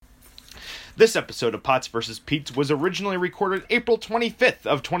This episode of Pots vs. Pete's was originally recorded April 25th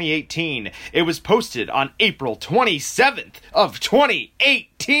of 2018. It was posted on April 27th of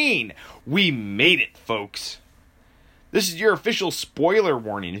 2018. We made it, folks. This is your official spoiler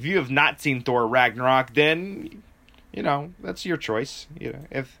warning. If you have not seen Thor Ragnarok, then, that's your choice.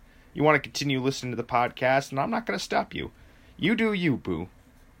 If you want to continue listening to the podcast, and I'm not going to stop you. You do you, boo.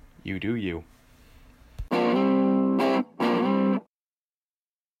 You do you.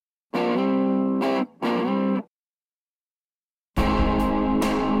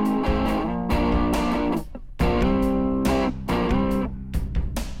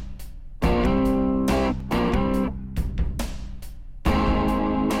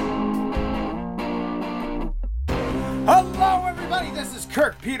 Hello, everybody. This is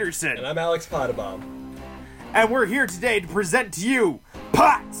Kirk Peterson. And I'm Alex Pottebaum. And we're here today to present to you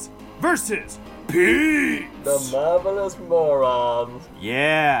Pots versus Pete's. The Marvelous Morons.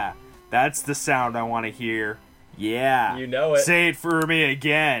 Yeah, that's the sound I want to hear. Yeah. You know it. Say it for me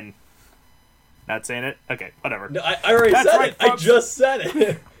again. Not saying it? Okay, whatever. No, I already said it. Folks. I just said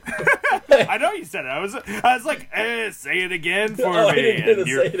it. I know you said it. I was like, say it again for me. I didn't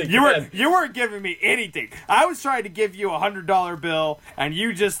say it again. You weren't giving me anything. I was trying to give you a $100 bill, and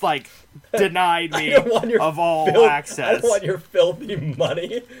you just denied me of all access. I don't want your filthy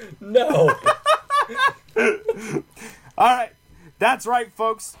money. No. All right, that's right,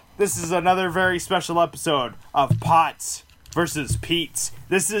 folks. This is another very special episode of Pots versus Pete's.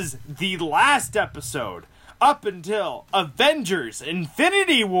 This is the last episode up until Avengers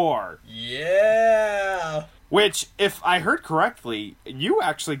Infinity War. Yeah. Which, if I heard correctly, you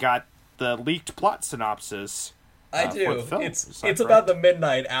actually got the leaked plot synopsis. I do. For the film. It's about the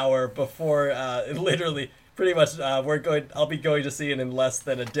midnight hour before, literally, pretty much, I'll be going to see it in less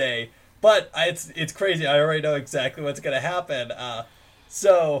than a day. But it's crazy. I already know exactly what's going to happen.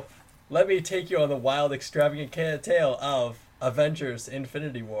 So, let me take you on the wild, extravagant tale of Avengers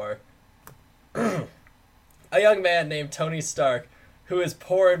Infinity War. A young man named Tony Stark, who is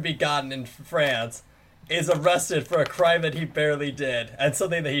poor and begotten in France, is arrested for a crime that he barely did, and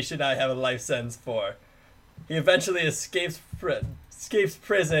something that he should not have a life sentence for. He eventually escapes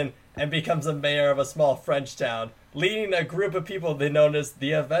prison and becomes a mayor of a small French town, leading a group of people they known as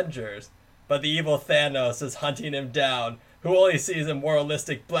the Avengers. But the evil Thanos is hunting him down, who only sees in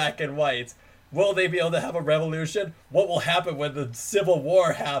moralistic black and white. Will they be able to have a revolution? What will happen when the Civil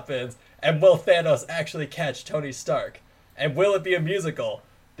War happens? And will Thanos actually catch Tony Stark? And will it be a musical?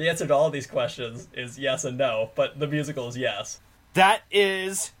 The answer to all these questions is yes and no, but the musical is yes. That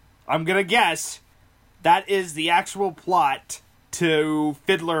is, I'm gonna guess, that is the actual plot to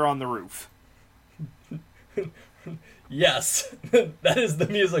Fiddler on the Roof. Yes, that is the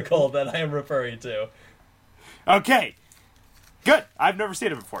musical that I am referring to. Okay, good. I've never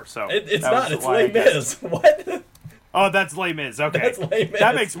seen it before, so... It's not, it's Les Mis. What? Oh, that's Les Mis. Okay. That's Les Mis.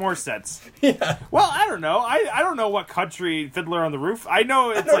 That makes more sense. Yeah. Well, I don't know. I don't know what country Fiddler on the Roof. I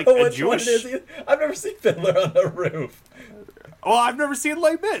know it's a Jewish... I've never seen Fiddler on the Roof. Well, I've never seen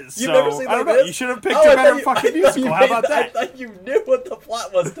Les Mis. You've never seen Les Mis? You should have picked a better fucking musical. How about that? I thought you knew what the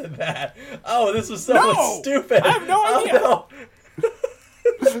plot was to that. Oh, this was so stupid. I have no idea. Oh, no.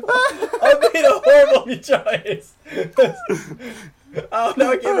 I made a horrible choice. Oh,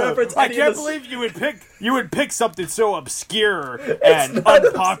 now I can't reference I can't believe you would pick something so obscure and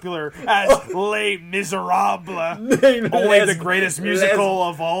unpopular as Les Miserables, only the greatest musical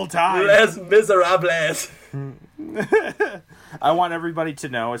of all time. Les Miserables. I want everybody to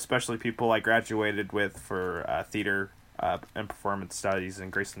know, especially people I graduated with for theater and performance studies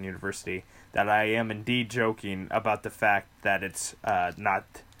in Graceland University, that I am indeed joking about the fact that it's not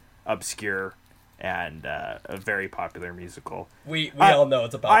obscure and a very popular musical. We all know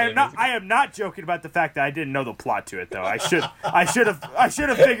it's a popular musical. I am not joking about the fact that I didn't know the plot to it, though. I should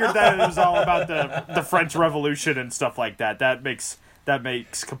have figured that it was all about the French Revolution and stuff like that. That makes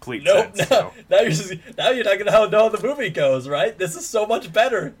complete sense. No. Now you're not gonna know how the movie goes, right? This is so much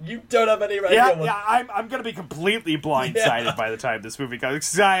better. You don't have any idea. Yeah, I'm gonna be completely blindsided by the time this movie comes,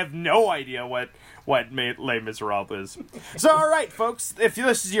 because I have no idea what Les Miserables is. So, all right, folks, if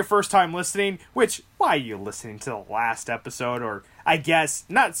this is your first time listening, which, why are you listening to the last episode, or I guess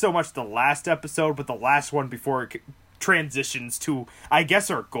not so much the last episode, but the last one before it transitions to, I guess,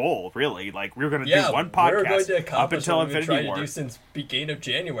 our goal, really. We're going to do one podcast we're going to accomplish up until what we've been Infinity trying War. to do since beginning of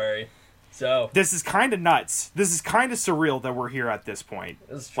January. So this is kind of nuts. This is kind of surreal that we're here at this point.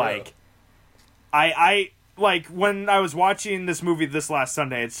 It's true. I when I was watching this movie this last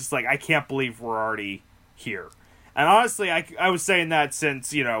Sunday, it's just I can't believe we're already here. And honestly, I was saying that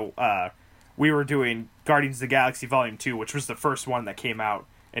since, we were doing Guardians of the Galaxy Volume 2, which was the first one that came out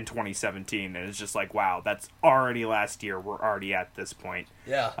in 2017, and it's just like, wow, that's already last year. We're already at this point.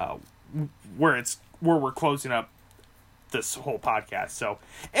 Yeah. Where we're closing up this whole podcast. So,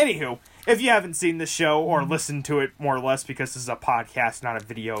 anywho, if you haven't seen the show or listened to it more or less, because this is a podcast, not a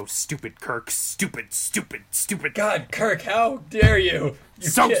video, stupid Kirk, stupid. God, Kirk, how dare you?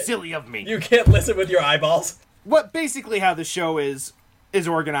 So silly of me. You can't listen with your eyeballs. What basically how the show is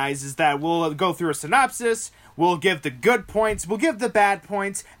organized is that we'll go through a synopsis, we'll give the good points, we'll give the bad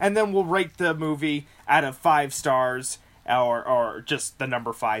points, and then we'll rate the movie out of 5 stars, or just the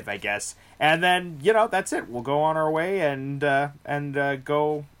number 5, I guess. And then, that's it. We'll go on our way and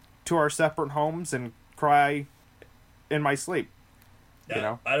go to our separate homes and cry in my sleep.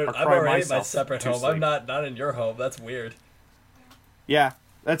 Yeah, I'm already in my separate home. Sleep. I'm not in your home. That's weird. Yeah,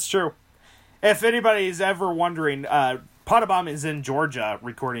 that's true. If anybody's ever wondering, Pottebaum is in Georgia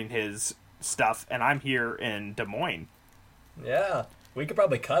recording his stuff, and I'm here in Des Moines. Yeah, we could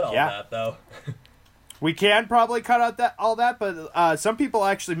probably cut all that, though. We can probably cut out all that, but some people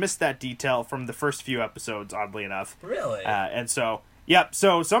actually missed that detail from the first few episodes, oddly enough. Really? And so, yep.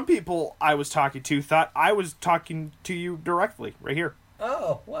 So some people I was talking to thought I was talking to you directly, right here.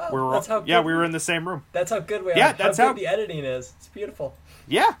 Oh, wow. That's how good. Yeah, we were in the same room. That's how good we are. Yeah, that's how good the editing is. It's beautiful.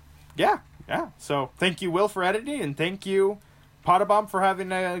 Yeah. So thank you, Will, for editing, and thank you, Pottebaum, for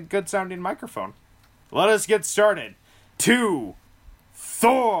having a good sounding microphone. Let us get started. To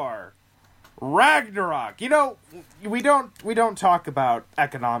Thor Ragnarok. We don't talk about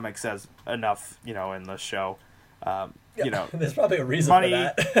economics as enough, in the show. There's probably a reason for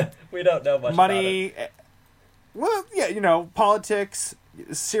that. We don't know much about it. Well, yeah, politics,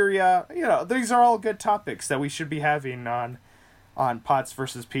 Syria, these are all good topics that we should be having on Pots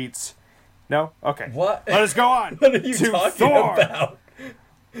versus Pete's. No? Okay. What? Let us go on. What are you talking about?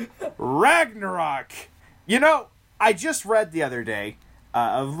 Ragnarok. I just read the other day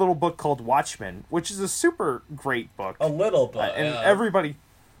a little book called Watchmen, which is a super great book. A little book. And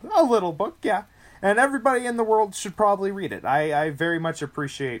a little book, yeah. And everybody in the world should probably read it. I very much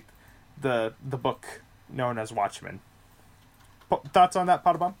appreciate the book known as Watchmen. Thoughts on that,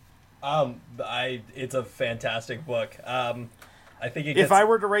 Pottebaum? It's a fantastic book. I think if I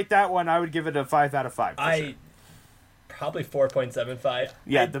were to rate that one, I would give it a 5 out of 5. Sure. Probably 4.75.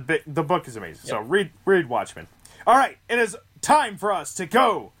 Yeah, the book is amazing. Yep. So read Watchmen. All right, it is time for us to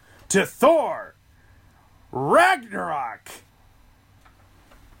go to Thor Ragnarok.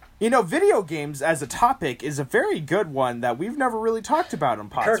 Video games as a topic is a very good one that we've never really talked about on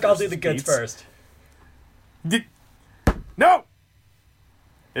Pots Kirk, I'll do the goods first. No!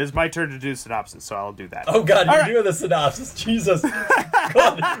 It is my turn to do synopsis, so I'll do that. Oh god, you're doing the synopsis. Jesus.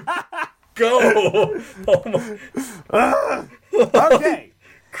 God. Go! Oh my... Okay.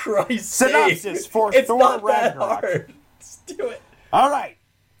 Christ. Synopsis for it's Thor not Ragnarok. That hard. Let's do it. All right.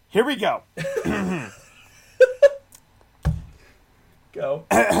 Here we go. Go.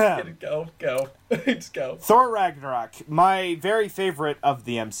 Go. Just go. Thor Ragnarok, my very favorite of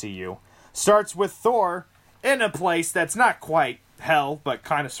the MCU, starts with Thor in a place that's not quite hell, but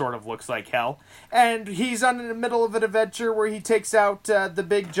kind of sort of looks like hell. And he's in the middle of an adventure where he takes out the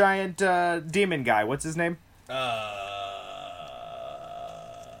big giant demon guy. What's his name?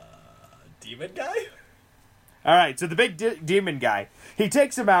 Demon guy? Alright, so the big demon guy. He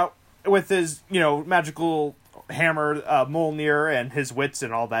takes him out with his, magical hammer, Mjolnir, and his wits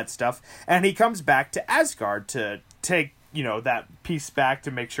and all that stuff. And he comes back to Asgard to take, that piece back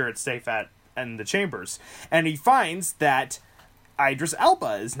to make sure it's safe in the chambers. And he finds that Idris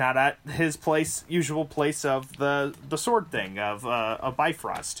Elba is not at his usual place of the sword thing, of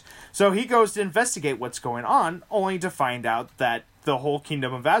Bifrost. So he goes to investigate what's going on, only to find out that the whole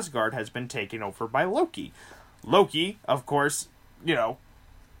kingdom of Asgard has been taken over by Loki. Loki, of course,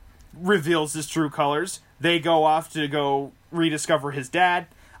 reveals his true colors. They go off to go rediscover his dad.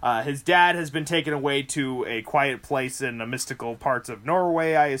 His dad has been taken away to a quiet place in the mystical parts of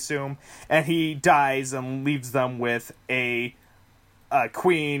Norway, I assume, and he dies and leaves them with a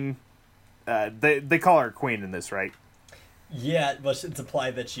queen. They call her queen in this, right? Yeah, well, it's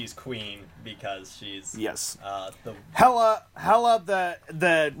implied that she's queen because she's the Hela,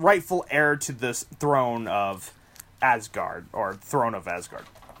 the rightful heir to this throne of Asgard, or throne of Asgard.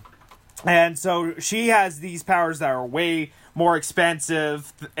 And so she has these powers that are way more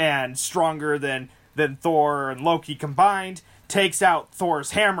expansive and stronger than Thor and Loki combined. Takes out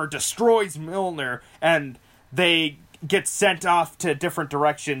Thor's hammer, destroys Mjolnir, and they get sent off to different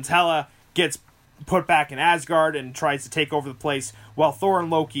directions. Hela gets put back in Asgard and tries to take over the place, while Thor and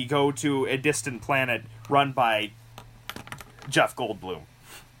Loki go to a distant planet run by Jeff Goldblum.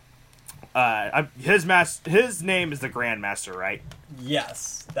 His name is the Grandmaster, right?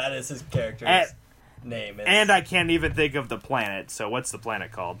 Yes, that is his character's name. And I can't even think of the planet, so what's the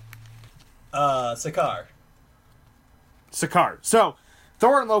planet called? Sakaar. Sakaar. So,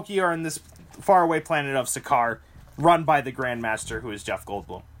 Thor and Loki are in this faraway planet of Sakaar, run by the Grandmaster, who is Jeff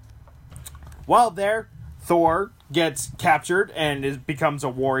Goldblum. While there, Thor gets captured and becomes a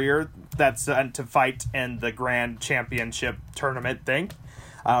warrior that's sent to fight in the Grand Championship tournament thing,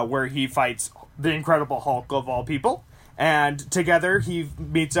 where he fights the Incredible Hulk of all people. And together he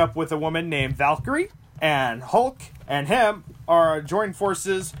meets up with a woman named Valkyrie, and Hulk and him are joined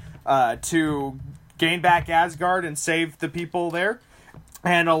forces to gain back Asgard and save the people there.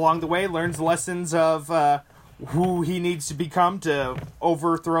 And along the way learns lessons of who he needs to become to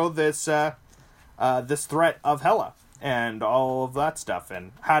overthrow this this threat of Hela and all of that stuff,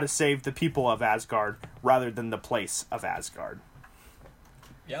 and how to save the people of Asgard rather than the place of Asgard.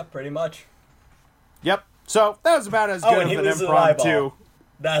 Yeah, pretty much. Yep. So that was about as good of an impromptu.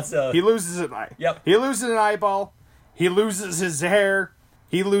 He loses an eye. Yep. He loses an eyeball. He loses his hair.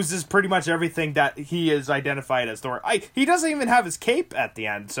 He loses pretty much everything that he is identified as Thor. He doesn't even have his cape at the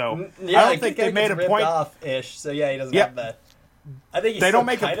end, so yeah, I don't think they made a point. Off-ish, so yeah, he doesn't have that. I think they don't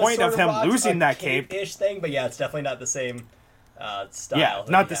make a point of him losing that cape-ish thing, but yeah, it's definitely not the same style. Yeah,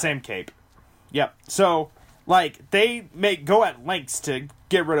 not the same cape. Yep. So, they go at lengths to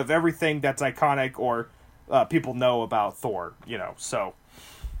get rid of everything that's iconic or people know about Thor, so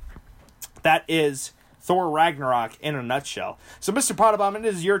that is Thor Ragnarok in a nutshell. So, Mr. Pottebaum, it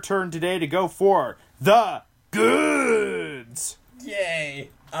is your turn today to go for the goods.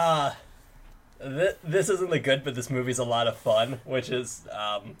 Yay! This isn't the good, but this movie's a lot of fun, which is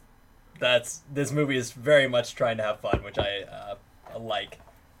this movie is very much trying to have fun, which I like.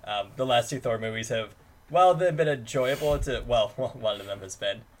 The last two Thor movies have, they've been enjoyable. One of them has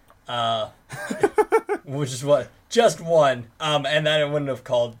been, which is just one, and that I wouldn't have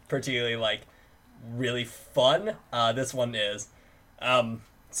called particularly really fun. This one is.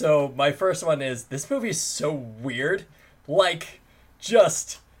 So my first one is, this movie is so weird.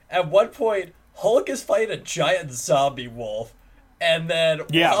 Just at one point, Hulk is fighting a giant zombie wolf, and then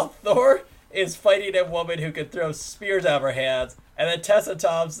while Thor is fighting a woman who can throw spears out of her hands, and then Tessa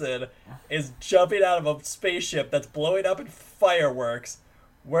Thompson is jumping out of a spaceship that's blowing up in fireworks,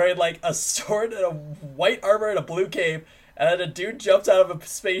 wearing a sword and a white armor and a blue cape, and then a dude jumps out of a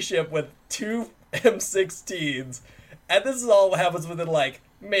spaceship with two M16s, and this is all what happens within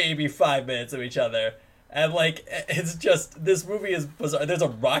maybe 5 minutes of each other. And it's just, this movie is bizarre. There's a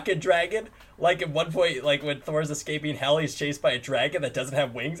rocket dragon. At one point, when Thor's escaping hell, he's chased by a dragon that doesn't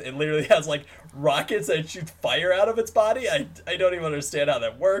have wings. It literally has rockets that shoot fire out of its body. I don't even understand how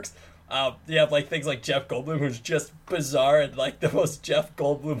that works. You have things like Jeff Goldblum, who's just bizarre and the most Jeff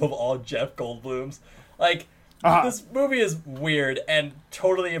Goldblum of all Jeff Goldblums. This movie is weird and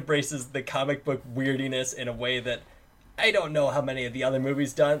totally embraces the comic book weirdiness in a way that I don't know how many of the other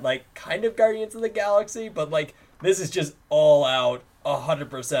movies done, kind of Guardians of the Galaxy, but this is just all out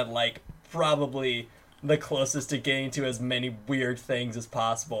 100% probably the closest to getting to as many weird things as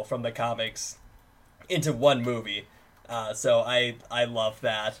possible from the comics into one movie. So I love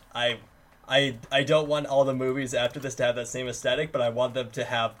that. I don't want all the movies after this to have that same aesthetic, but I want them to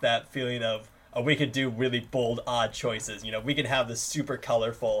have that feeling of, we could do really bold, odd choices. We can have this super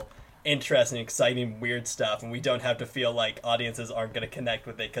colorful, interesting, exciting, weird stuff, and we don't have to feel like audiences aren't going to connect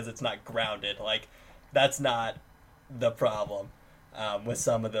with it because it's not grounded. That's not the problem with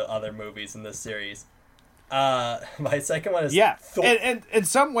some of the other movies in this series. My second one is and in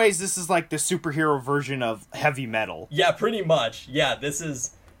some ways this is the superhero version of heavy metal. Yeah, pretty much. Yeah, this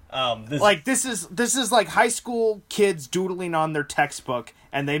is this is high school kids doodling on their textbook,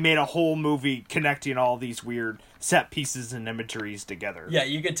 and they made a whole movie connecting all these weird set pieces and imageries together. Yeah,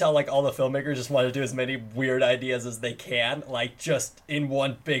 you could tell all the filmmakers just want to do as many weird ideas as they can, just in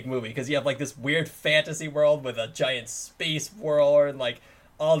one big movie, because you have this weird fantasy world with a giant space world and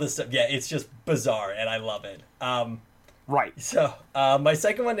all this stuff. Yeah, it's just bizarre, and I love it. Right. So my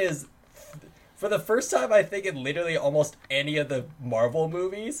second one is, for the first time, I think, in literally almost any of the Marvel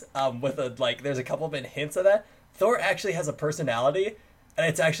movies, with there's a couple of hints of that, Thor actually has a personality, and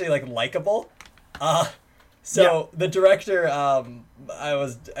it's actually likable. The director, I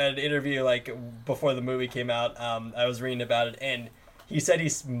was at an interview before the movie came out. I was reading about it, and he said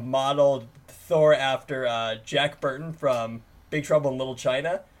he's modeled Thor after Jack Burton from Big Trouble in Little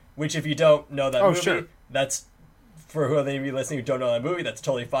China. Which, if you don't know that movie, that's, for who may be listening who don't know that movie, that's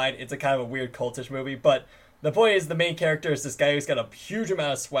totally fine. It's a kind of a weird cultish movie, but the point is, the main character is this guy who's got a huge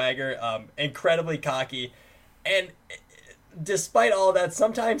amount of swagger, incredibly cocky, and despite all that,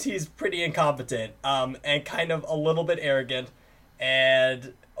 sometimes he's pretty incompetent, and kind of a little bit arrogant,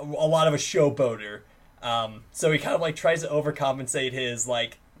 and a lot of a showboater. So he kind of like tries to overcompensate his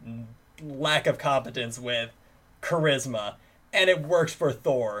like lack of competence with charisma, and it works for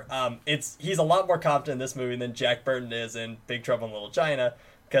Thor. He's a lot more competent in this movie than Jack Burton is in Big Trouble in Little China,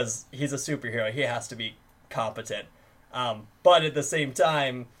 because he's a superhero. He has to be competent. But at the same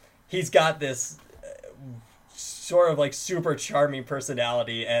time, he's got this sort of like super charming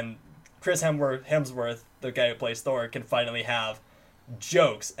personality, and Chris Hemsworth, the guy who plays Thor, can finally have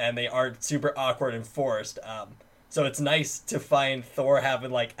jokes, and they aren't super awkward and forced. So it's nice to find Thor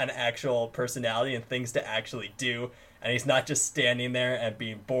having like an actual personality and things to actually do, and he's not just standing there and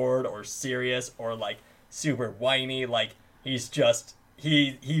being bored or serious or like super whiny. Like he's just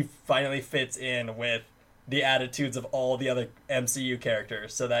he finally fits in with the attitudes of all the other MCU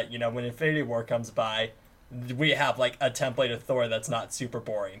characters, so that, you know, when Infinity War comes by, we have like a template of Thor that's not super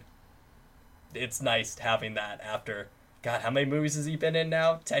boring. It's nice having that after, God, how many movies has he been in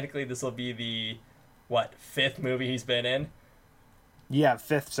now? Technically, this will be the, fifth movie he's been in? Yeah,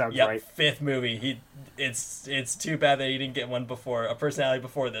 fifth sounds right. Fifth movie. It's too bad that he didn't get one before, a personality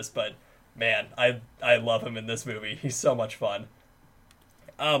before this, but man, I love him in this movie. He's so much fun.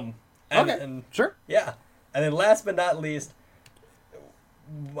 Sure. Yeah. And then last but not least,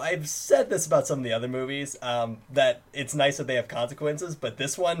 I've said this about some of the other movies, that it's nice that they have consequences, but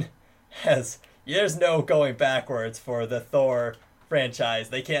this one there's no going backwards for the Thor franchise.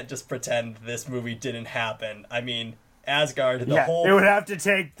 They can't just pretend this movie didn't happen. I mean, Asgard, it would have to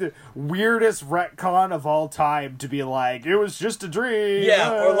take the weirdest retcon of all time to be like, it was just a dream.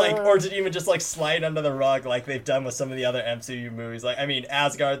 Yeah, or to even just like slide under the rug like they've done with some of the other MCU movies. Like, I mean,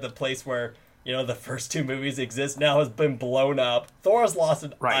 Asgard, the place where, you know, the first two movies exist, now has been blown up. Thor's lost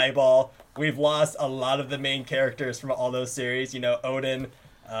an eyeball. We've lost a lot of the main characters from all those series. You know, Odin,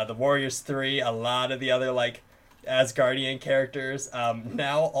 the Warriors 3, a lot of the other, like, Asgardian characters.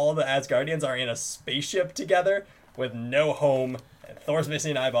 Now all the Asgardians are in a spaceship together with no home, and Thor's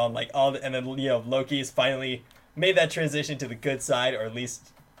missing an eyeball, and, like, and then, you know, Loki's finally made that transition to the good side, or at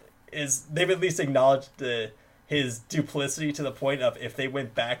least they've at least acknowledged his duplicity to the point of, if they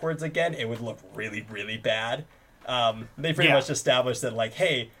went backwards again, it would look really, really bad. They pretty much established that, like,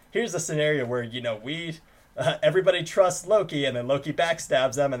 hey, here's a scenario where, you know, everybody trusts Loki, and then Loki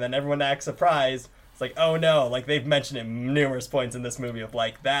backstabs them, and then everyone acts surprised. It's like, oh no, like, they've mentioned it numerous points in this movie of,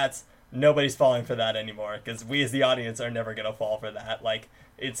 like, nobody's falling for that anymore, because we as the audience are never going to fall for that. Like,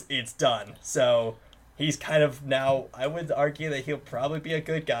 it's done. So he's kind of now, I would argue that he'll probably be a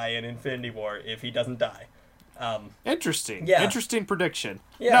good guy in Infinity War if he doesn't die. Interesting. Yeah. Interesting prediction.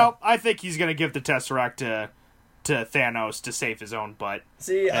 Yeah. No, I think he's going to give the Tesseract to Thanos to save his own butt.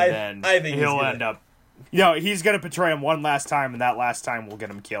 See, I think he'll end up... You know, he's going to betray him one last time, and that last time will get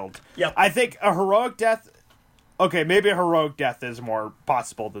him killed. Yep. I think a heroic death... Okay, maybe a heroic death is more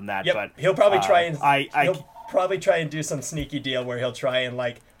possible than that, but... He'll probably try and... he'll probably try and do some sneaky deal where he'll try and,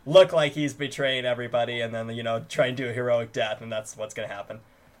 like, look like he's betraying everybody, and then, you know, try and do a heroic death, and that's what's going to happen.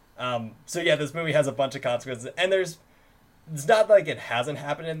 So yeah, this movie has a bunch of consequences, and it's not like it hasn't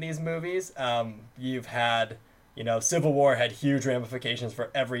happened in these movies. You've had, you know, Civil War had huge ramifications for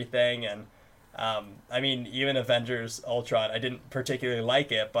everything, and I mean, even Avengers Ultron, I didn't particularly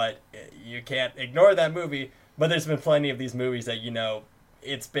like it, but you can't ignore that movie. But there's been plenty of these movies that, you know,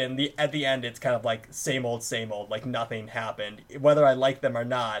 it's been at the end, it's kind of like same old, like nothing happened. Whether I like them or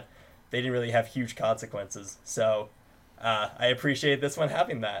not, they didn't really have huge consequences. So I appreciate this one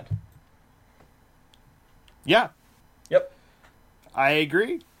having that. Yeah. Yep. I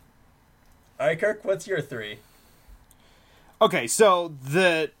agree. All right, Kirk, what's your 3? Okay, so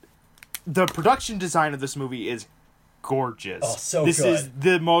the production design of this movie is gorgeous. Oh, so this good. Is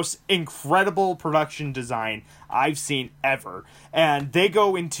the most incredible production design I've seen ever. And they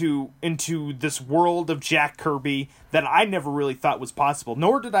go into this world of Jack Kirby that I never really thought was possible,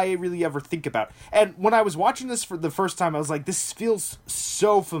 nor did I really ever think about. And when I was watching this for the first time, I was like, this feels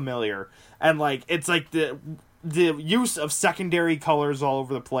so familiar. And, like, it's like the use of secondary colors all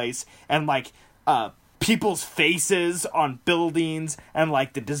over the place, and, like, people's faces on buildings, and,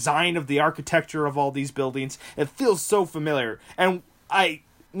 like, the design of the architecture of all these buildings. It feels so familiar. And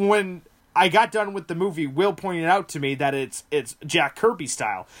when I got done with the movie, Will pointed out to me that it's Jack Kirby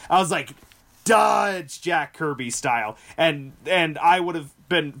style. I was like, duh, it's Jack Kirby style. And I would have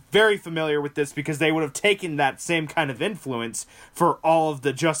been very familiar with this because they would have taken that same kind of influence for all of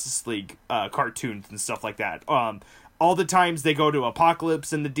the Justice League cartoons and stuff like that. All the times they go to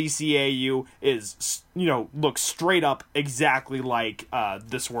Apocalypse in the DCAU is, you know, looks straight up exactly like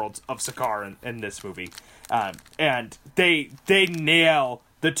this world of Sakaar in this movie. And they nail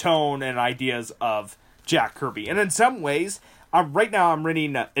the tone and ideas of Jack Kirby. And in some ways, right now I'm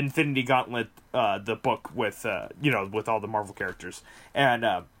reading Infinity Gauntlet, the book with with all the Marvel characters, and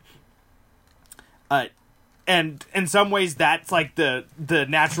in some ways that's like the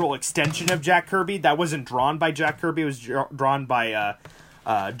natural extension of Jack Kirby. That wasn't drawn by Jack Kirby. It was drawn by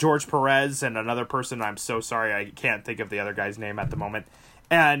George Perez and another person. I'm so sorry, I can't think of the other guy's name at the moment.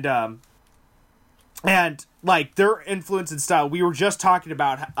 And like their influence and style, we were just talking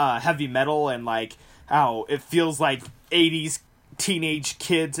about heavy metal and like how it feels like 80s teenage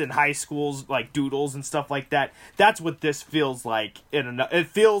kids in high schools, like doodles and stuff like that. That's what this feels like. It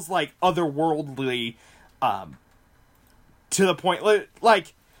feels like otherworldly, to the point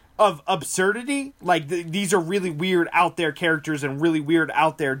like of absurdity. Like these are really weird out there characters and really weird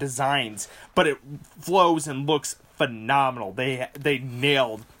out there designs, but it flows and looks phenomenal. They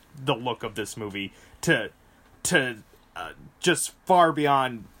nailed the look of this movie to just far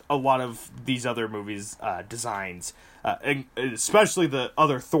beyond a lot of these other movies' designs, and especially the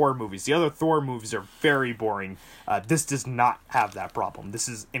other Thor movies. The other Thor movies are very boring. This does not have that problem. This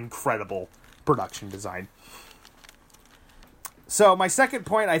is incredible production design. So my second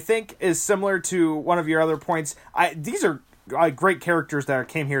point, I think, is similar to one of your other points. These are great characters that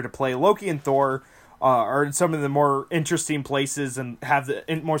came here to play. Loki and Thor are in some of the more interesting places and have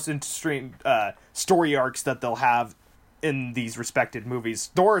the most interesting story arcs that they'll have in these respected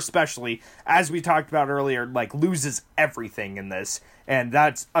movies. Thor especially, as we talked about earlier, like loses everything in this, and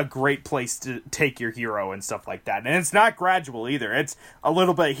that's a great place to take your hero and stuff like that. And it's not gradual either. It's a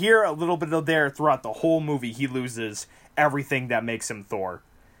little bit here, a little bit of there. Throughout the whole movie, he loses everything that makes him Thor.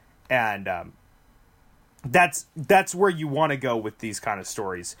 And that's where you want to go with these kind of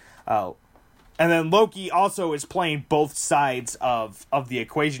stories. And then Loki also is playing both sides of the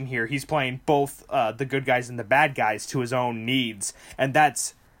equation here. He's playing both the good guys and the bad guys to his own needs, and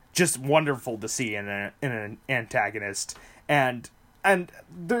that's just wonderful to see in an antagonist. And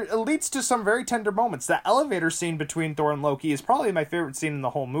it leads to some very tender moments. That elevator scene between Thor and Loki is probably my favorite scene in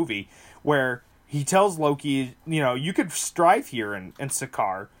the whole movie, where he tells Loki, you could strive here in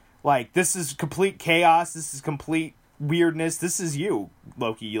Sakaar. Like, this is complete chaos. This is complete weirdness. This is you,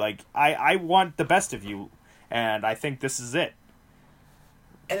 Loki. Like, I want the best of you, and I think this is it.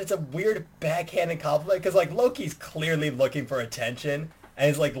 And it's a weird backhanded compliment, because, like, Loki's clearly looking for attention, and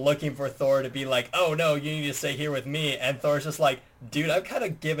he's, like, looking for Thor to be like, oh, no, you need to stay here with me, and Thor's just like, dude, I've kind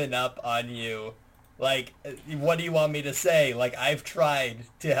of given up on you. Like, what do you want me to say? Like, I've tried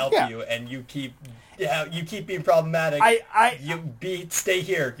to help you, and you keep being problematic. Stay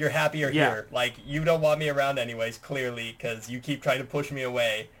here. You're happier here. Like, you don't want me around anyways, clearly, because you keep trying to push me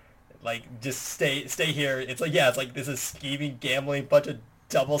away. Like, just stay here. It's like this is scheming, gambling, bunch of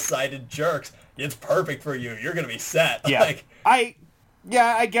double-sided jerks. It's perfect for you. You're gonna be set. Yeah. Like, I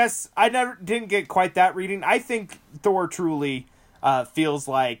guess I didn't get quite that reading. I think Thor truly feels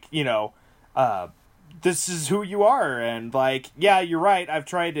like, this is who you are, and like, yeah, you're right. I've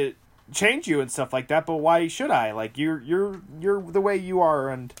tried to change you and stuff like that, but why should I? Like, you're the way you are,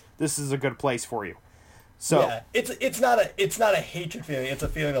 and this is a good place for you. So yeah, it's not a hatred feeling. It's a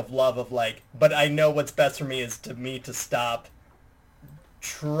feeling of love, of like, but I know what's best for me is to stop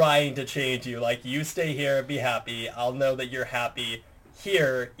trying to change you. Like, you stay here and be happy. I'll know that you're happy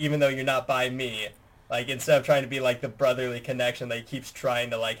here, even though you're not by me. Like, instead of trying to be like the brotherly connection that he keeps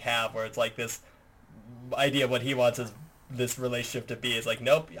trying to like have, where it's like this idea of what he wants is this relationship to be, is like,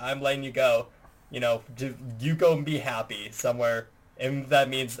 nope, I'm letting you go. You go and be happy somewhere, and that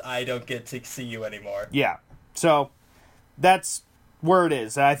means I don't get to see you anymore. Yeah. So that's where it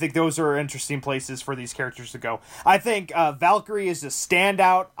is. I think those are interesting places for these characters to go. I think Valkyrie is a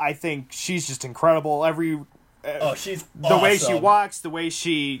standout. I think she's just incredible. She's the awesome. way she walks, the way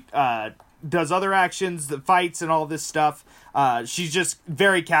she does other actions, the fights and all this stuff. She's just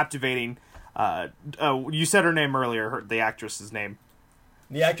very captivating. You said her name earlier, the actress's name.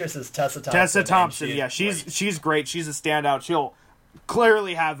 The actress is Tessa Thompson. Tessa Thompson, yeah, she's great. She's a standout. She'll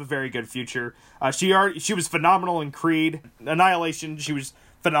clearly have a very good future. She was phenomenal in Creed. Annihilation, she was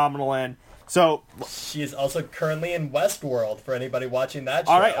phenomenal in. So she is also currently in Westworld, for anybody watching that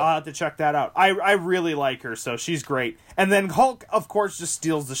show. All right, I'll have to check that out. I really like her, so she's great. And then Hulk, of course, just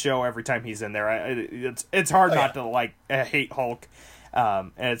steals the show every time he's in there. It's hard not to hate Hulk,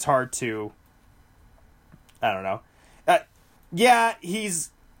 and it's hard to, I don't know. He's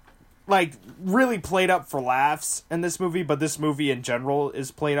like really played up for laughs in this movie, but this movie in general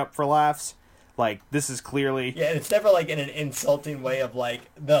is played up for laughs. Like, this is clearly... Yeah, it's never, like, in an insulting way of, like,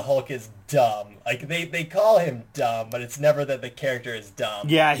 the Hulk is dumb. Like, they call him dumb, but it's never that the character is dumb.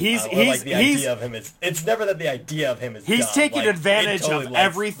 Yeah, idea of him is... It's never that the idea of him is dumb. He's taking like, advantage totally of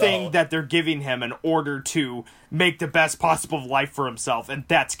everything that they're giving him in order to make the best possible life for himself, and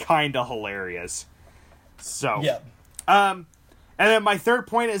that's kind of hilarious. So... Yeah. And then my third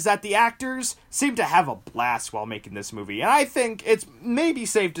point is that the actors seem to have a blast while making this movie. And I think it's maybe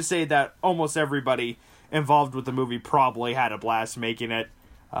safe to say that almost everybody involved with the movie probably had a blast making it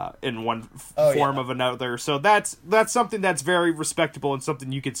in one form of another. So that's something that's very respectable and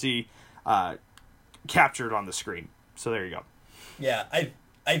something you could see captured on the screen. So there you go. Yeah,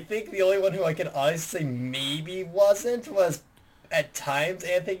 I think the only one who I can honestly say maybe wasn't was... at times,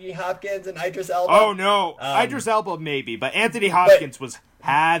 Anthony Hopkins and Idris Elba. Oh, no. Idris Elba, maybe. But Anthony Hopkins was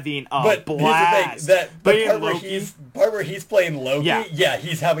having a blast. Here's the thing. The part where he's playing Loki, yeah,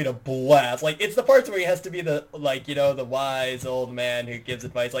 he's having a blast. Like, it's the parts where he has to be the, like, you know, the wise old man who gives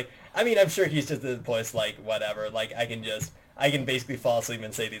advice. Like, I mean, I'm sure he's just at the point, like, whatever. Like, I can basically fall asleep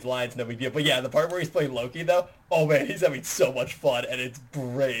and say these lines, no big deal. But yeah, the part where he's playing Loki, though, oh, man, he's having so much fun, and it's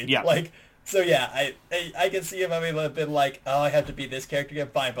great. Yeah. Like... So yeah, I can see him having a bit like, oh, I have to be this character again,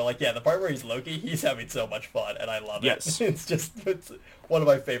 fine. But like, yeah, the part where he's Loki, he's having so much fun, and I love it. It's one of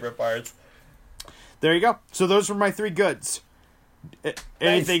my favorite parts. There you go. So those were my three goods.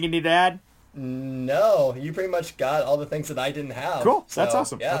 Anything you need to add? No, you pretty much got all the things that I didn't have. Cool. So, That's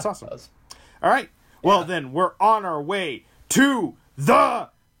awesome. Yeah, That's awesome. All right. Well, then we're on our way to the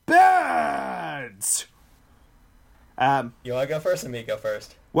beds. You want to go first or me go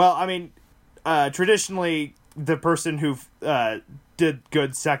first? Well, I mean, traditionally, the person who did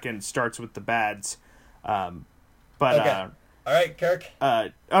good second starts with the bads. But okay. All right, Kirk.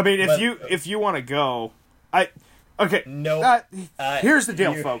 I mean, if you want to go, okay. No. Here's the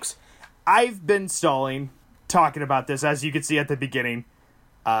deal, folks. I've been stalling talking about this, as you can see at the beginning,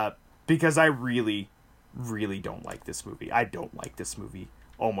 because I really, really don't like this movie. I don't like this movie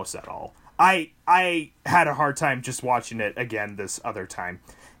almost at all. I had a hard time just watching it again this other time.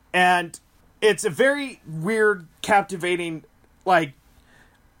 And it's a very weird, captivating, like,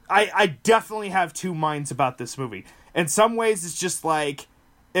 I definitely have two minds about this movie. In some ways, it's just like,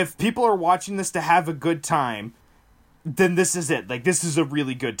 if people are watching this to have a good time, then this is it. Like, this is a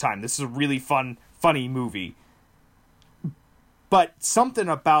really good time. This is a really funny movie. But something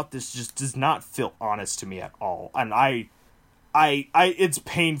about this just does not feel honest to me at all. And it's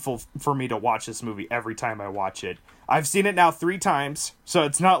painful for me to watch this movie every time I watch it. I've seen it now 3 times, so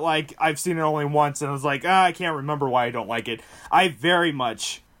it's not like I've seen it only once and I was like, I can't remember why I don't like it. I very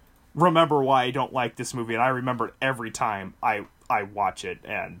much remember why I don't like this movie, and I remember it every time I watch it,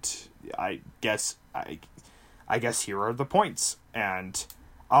 and I guess here are the points. And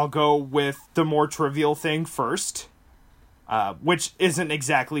I'll go with the more trivial thing first, which isn't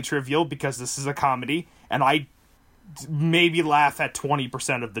exactly trivial because this is a comedy, and I maybe laugh at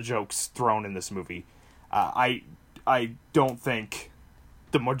 20% of the jokes thrown in this movie. I don't think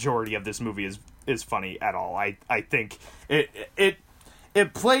the majority of this movie is funny at all. I think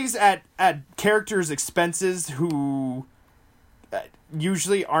it plays at characters' expenses who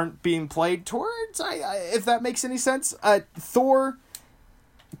usually aren't being played towards. If that makes any sense. Thor,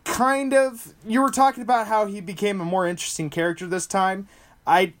 kind of. You were talking about how he became a more interesting character this time.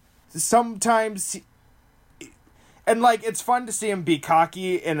 Sometimes. And, like, it's fun to see him be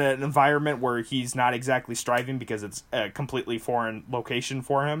cocky in an environment where he's not exactly striving because it's a completely foreign location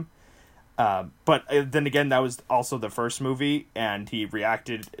for him. But then again, that was also the first movie, and he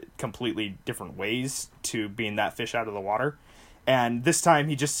reacted completely different ways to being that fish out of the water. And this time,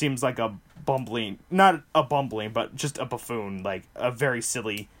 he just seems like not a bumbling, but just a buffoon, like a very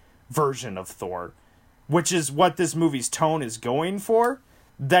silly version of Thor, which is what this movie's tone is going for.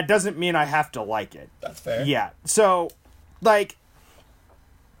 That doesn't mean I have to like it. That's fair. Yeah. So, like,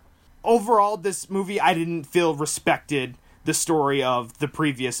 overall, this movie, I didn't feel respected the story of the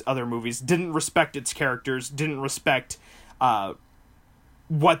previous other movies. Didn't respect its characters. Didn't respect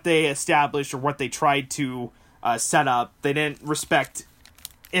what they established or what they tried to set up. They didn't respect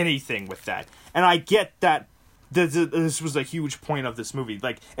anything with that. And I get that this was a huge point of this movie.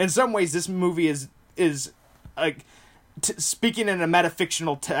 Like, in some ways, this movie is like... speaking in a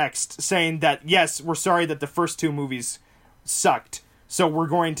metafictional text, saying that, yes, we're sorry that the first 2 movies sucked, so we're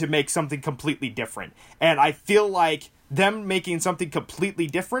going to make something completely different. And I feel like them making something completely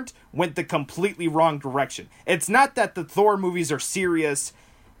different went the completely wrong direction. It's not that the Thor movies are serious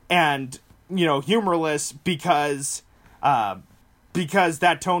and, you know, humorless because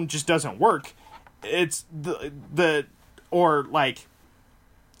that tone just doesn't work. It's or like...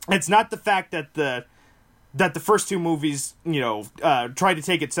 it's not the fact that the first two movies, tried to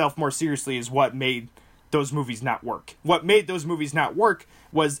take itself more seriously is what made those movies not work. What made those movies not work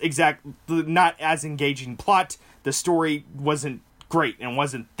was not as engaging plot. The story wasn't great and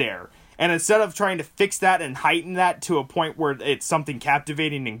wasn't there. And instead of trying to fix that and heighten that to a point where it's something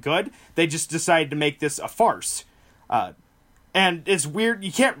captivating and good, they just decided to make this a farce. And it's weird.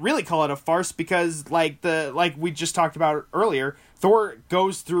 You can't really call it a farce because, like we just talked about earlier, Thor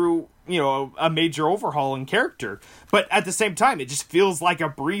goes through, a major overhaul in character. But at the same time, it just feels like a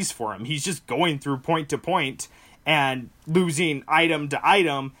breeze for him. He's just going through point to point and losing item to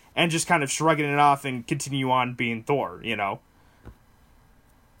item and just kind of shrugging it off and continue on being Thor,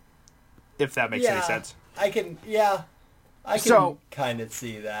 If that makes any sense. I can kind of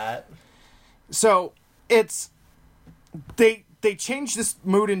see that. So, it's... They changed this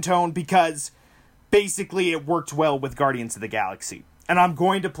mood and tone because basically it worked well with Guardians of the Galaxy. And I'm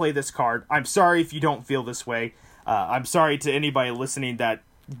going to play this card. I'm sorry if you don't feel this way. I'm sorry to anybody listening that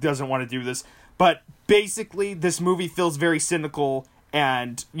doesn't want to do this. But basically, this movie feels very cynical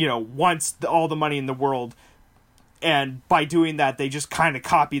and, wants all the money in the world. And by doing that, they just kind of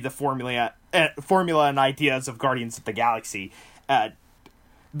copy the formula and ideas of Guardians of the Galaxy.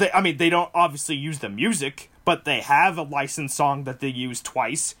 They don't obviously use the music, but they have a licensed song that they use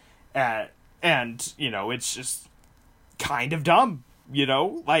twice. And, it's just kind of dumb,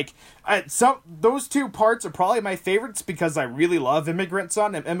 those two parts are probably my favorites because I really love Immigrant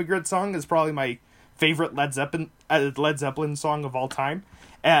Song, and Immigrant Song is probably my favorite Led Zeppelin song of all time.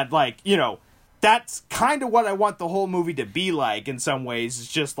 And, that's kind of what I want the whole movie to be like in some ways.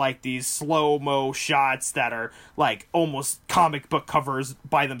 It's just like these slow-mo shots that are like almost comic book covers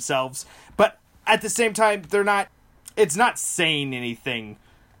by themselves. But at the same time, it's not saying anything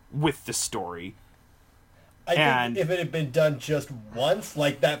with the story. I think if it had been done just once,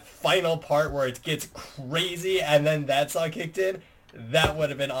 like that final part where it gets crazy and then that song kicked in, that would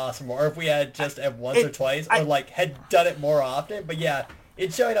have been awesome. Or if we had just once or twice, or had done it more often. But yeah,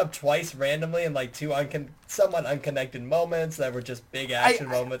 it's showing up twice randomly in like two somewhat unconnected moments that were just big action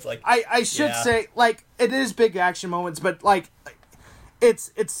moments. I should say it is big action moments, but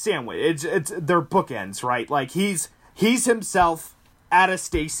it's sandwich. It's they're bookends, right? Like he's himself at a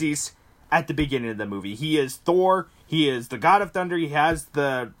stasis at the beginning of the movie. He is Thor. He is the God of Thunder. He has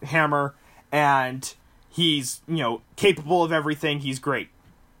the hammer, and he's capable of everything. He's great.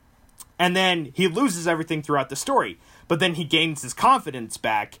 And then he loses everything throughout the story. But then he gains his confidence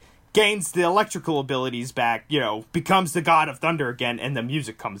back, gains the electrical abilities back, becomes the God of Thunder again, and the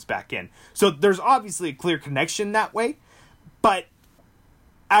music comes back in. So there's obviously a clear connection that way. But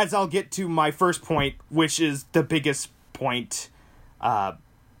as I'll get to my first point, which is the biggest point,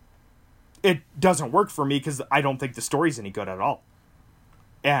 it doesn't work for me because I don't think the story's any good at all.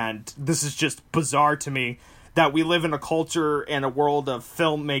 And this is just bizarre to me that we live in a culture and a world of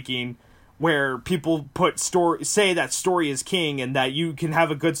filmmaking where people say that story is king and that you can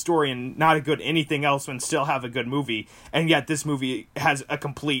have a good story and not a good anything else and still have a good movie. And yet this movie has a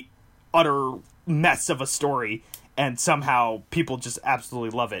complete, utter mess of a story and somehow people just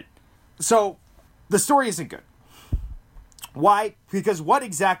absolutely love it. So the story isn't good. Why? Because what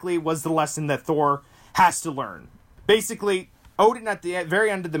exactly was the lesson that Thor has to learn? Basically, Odin at the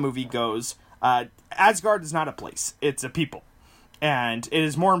very end of the movie goes, Asgard is not a place, it's a people. And it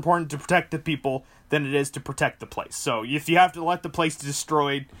is more important to protect the people than it is to protect the place. So if you have to let the place be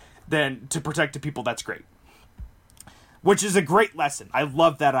destroyed, then to protect the people, that's great. Which is a great lesson. I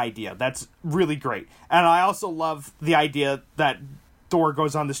love that idea. That's really great. And I also love the idea that Thor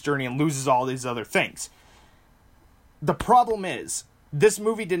goes on this journey and loses all these other things. The problem is, this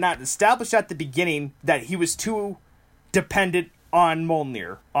movie did not establish at the beginning that he was too dependent on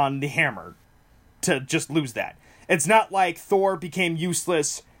Mjolnir, on the hammer, to just lose that. It's not like Thor became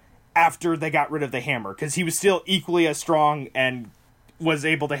useless after they got rid of the hammer, because he was still equally as strong and was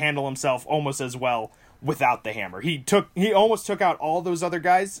able to handle himself almost as well without the hammer. He almost took out all those other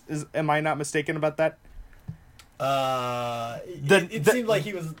guys. Am I not mistaken about that? It seemed like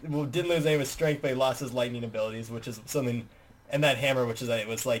he didn't lose any of his strength, but he lost his lightning abilities, which is something, and that hammer, which is it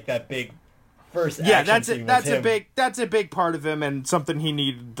was like that big first action scene. That's a big part of him and something he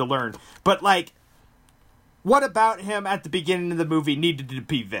needed to learn. But what about him at the beginning of the movie needed to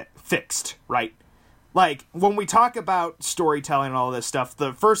be fixed, right? When we talk about storytelling and all this stuff,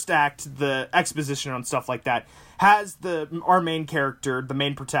 the first act, the exposition and stuff like that, has our main character, the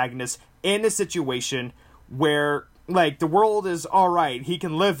main protagonist, in a situation where, the world is alright, he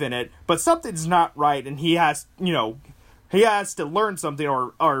can live in it, but something's not right, and he has to learn something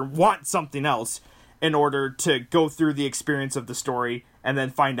or want something else in order to go through the experience of the story and then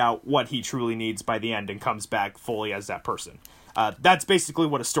find out what he truly needs by the end and comes back fully as that person. That's basically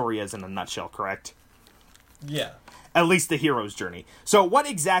what a story is in a nutshell, correct? Yeah. At least the hero's journey. So what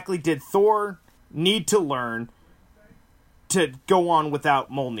exactly did Thor need to learn to go on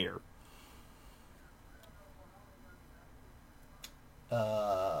without Mjolnir?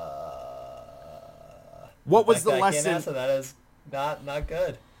 What was the lesson? I can't answer that. Is not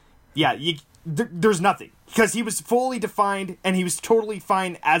good. Yeah, there's nothing. Because he was fully defined, and he was totally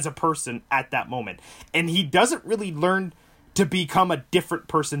fine as a person at that moment. And he doesn't really learn to become a different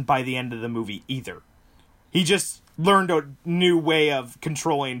person by the end of the movie either. He just learned a new way of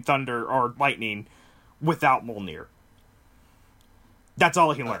controlling thunder or lightning without Mjolnir. That's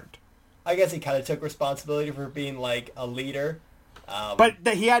all he learned. I guess he kind of took responsibility for being, like, a leader. But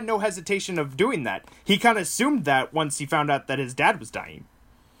he had no hesitation of doing that. He kind of assumed that once he found out that his dad was dying.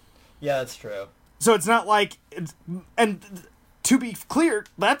 Yeah, that's true. So it's not like... And to be clear,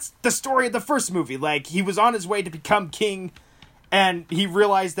 that's the story of the first movie. Like, he was on his way to become king, and he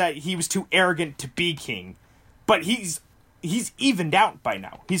realized that he was too arrogant to be king. But he's evened out by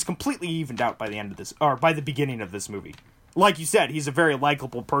now. He's completely evened out by the end of this... Or by the beginning of this movie. Like you said, he's a very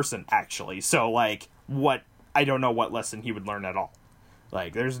likable person, actually. So, like, I don't know what lesson he would learn at all.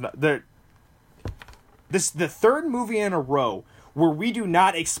 Like, this is the third movie in a row where we do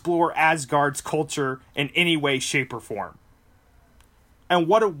not explore Asgard's culture in any way, shape, or form. And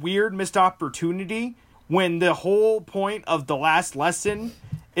what a weird missed opportunity when the whole point of the last lesson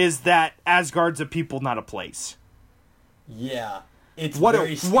is that Asgard's a people, not a place. Yeah. It's what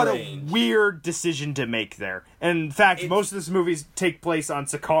very strange. What a weird decision to make there. And in fact, most of these movies take place on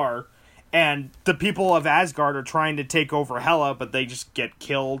Sakaar, and the people of Asgard are trying to take over Hela, but they just get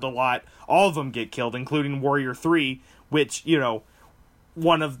killed a lot. All of them get killed, including Warrior 3, which, you know,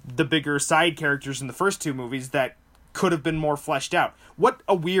 one of the bigger side characters in the first two movies that could have been more fleshed out. What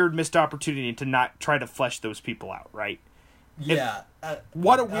a weird missed opportunity to not try to flesh those people out, right? Yeah.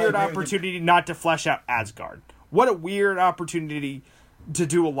 What a weird opportunity not to flesh out Asgard. What a weird opportunity to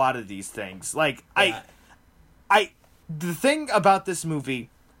do a lot of these things. Like, Yeah. The thing about this movie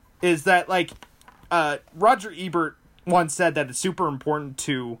is that, like, Roger Ebert once said that it's super important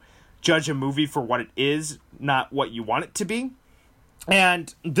to judge a movie for what it is, not what you want it to be.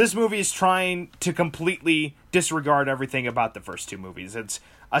 And this movie is trying to completely disregard everything about the first two movies. It's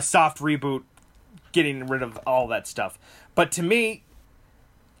a soft reboot, getting rid of all that stuff. But to me,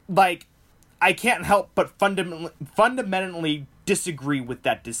 like, I can't help but fundamentally disagree with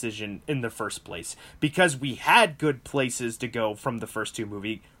that decision in the first place. Because we had good places to go from the first two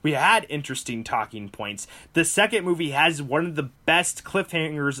movies. We had interesting talking points. The second movie has one of the best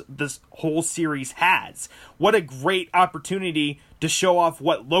cliffhangers this whole series has. What a great opportunity to show off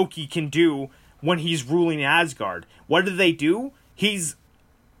what Loki can do when he's ruling Asgard. What do? He's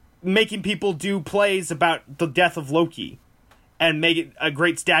making people do plays about the death of Loki. And make it a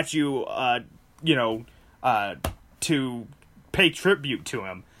great statue, to pay tribute to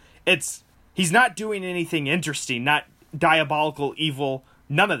him. He's not doing anything interesting, not diabolical, evil,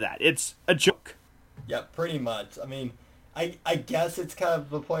 none of that. It's a joke. Yeah, pretty much. I mean, I guess it's kind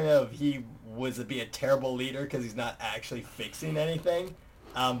of the point of he was to be a terrible leader because he's not actually fixing anything.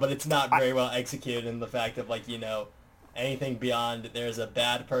 But it's not very well executed in the fact of, like, you know, anything beyond there's a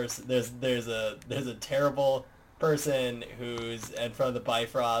bad person, there's a terrible person who's in front of the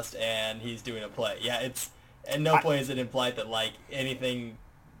Bifrost and he's doing a play. Yeah, it's at no point is it implied that, like, anything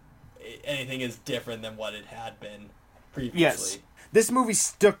is different than what it had been previously. Yes. This movie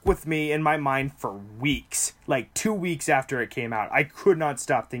stuck with me in my mind for weeks. Like 2 weeks after it came out. I could not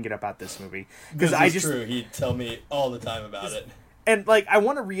stop thinking about this movie. Because true. He'd tell me all the time about it. And, like, I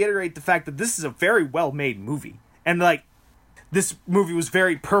want to reiterate the fact that this is a very well-made movie. And, like, this movie was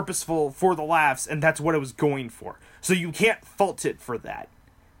very purposeful for the laughs, and that's what it was going for. So you can't fault it for that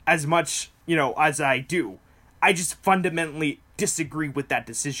as much, as I do. I just fundamentally disagree with that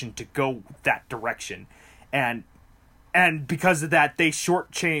decision to go that direction. And because of that, they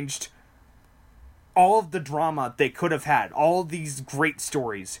shortchanged all of the drama they could have had, all of these great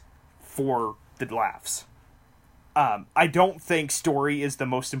stories for the laughs. I don't think story is the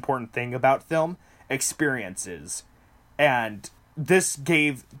most important thing about film. Experiences. And this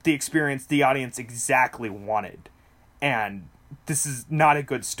gave the experience the audience exactly wanted. And this is not a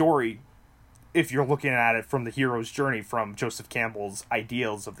good story if you're looking at it from the hero's journey, from Joseph Campbell's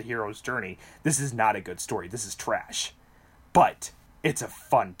ideals of the hero's journey. This is not a good story. This is trash. But it's a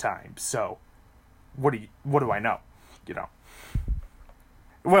fun time. So what do I know?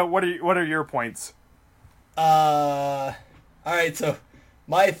 Well, what are your points? All right, so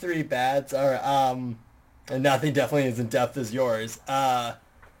my three bads are And nothing definitely as in depth as yours.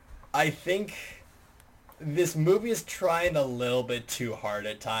 I think this movie is trying a little bit too hard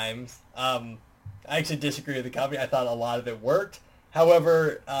at times. I actually disagree with the comedy. I thought a lot of it worked.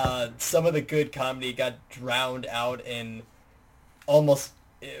 However, some of the good comedy got drowned out in almost,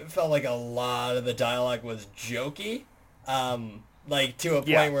 it felt like a lot of the dialogue was jokey. Like to a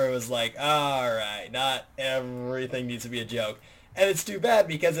point where it was like, all right, not everything needs to be a joke. And it's too bad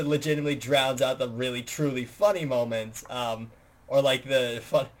because it legitimately drowns out the really truly funny moments, or like the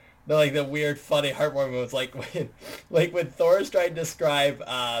fun, the weird funny heartwarming moments, like when Thor's trying to describe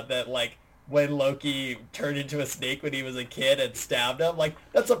that like when Loki turned into a snake when he was a kid and stabbed him, like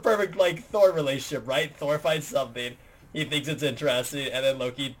that's a perfect like Thor relationship, right? Thor finds something, he thinks it's interesting, and then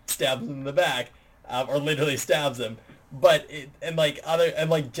Loki stabs him in the back, or literally stabs him. But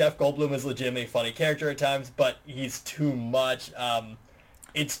Jeff Goldblum is legitimately a funny character at times, but he's too much.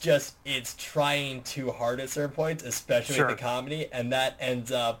 It's trying too hard at certain points, especially with the comedy, and that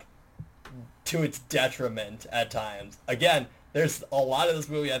ends up to its detriment at times. Again, there's a lot of this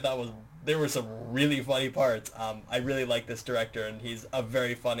movie I thought there were some really funny parts. I really like this director, and he's a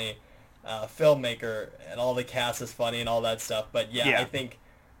very funny filmmaker, and all the cast is funny and all that stuff. But I think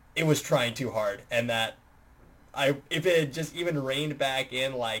it was trying too hard, and that if it had just even reined back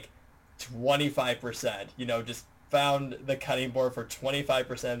in like 25%, just found the cutting board for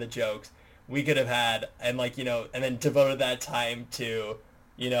 25% of the jokes, we could have had, and then devoted that time to,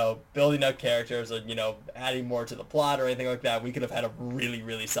 building up characters or, adding more to the plot or anything like that, we could have had a really,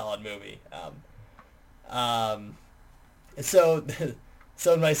 really solid movie. So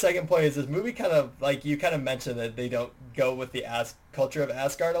my second point is this movie kind of, like you kind of mentioned that they don't go with the culture of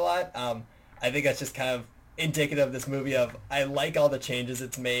Asgard a lot. I think that's just kind of indicative of this movie of, I like all the changes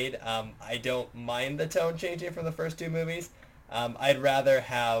it's made. I don't mind the tone changing from the first two movies. I'd rather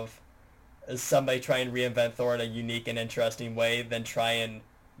have somebody try and reinvent Thor in a unique and interesting way than try and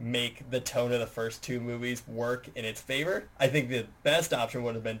make the tone of the first two movies work in its favor. I think the best option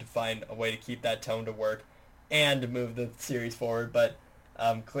would have been to find a way to keep that tone to work and move the series forward, but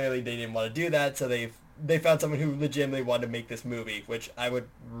clearly they didn't want to do that, so they found someone who legitimately wanted to make this movie, which I would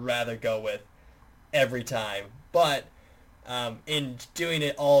rather go with every time. But in doing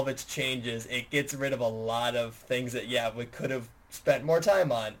all of its changes, it gets rid of a lot of things that we could have spent more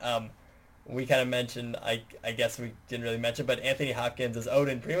time on. We kind of mentioned, I guess we didn't really mention, but Anthony Hopkins as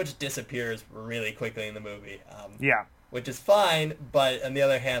Odin pretty much disappears really quickly in the movie. Which is fine, but on the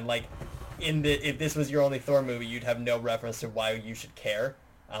other hand, like if this was your only Thor movie, you'd have no reference to why you should care.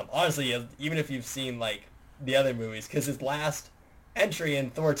 Honestly, even if you've seen like the other movies, because his last entry in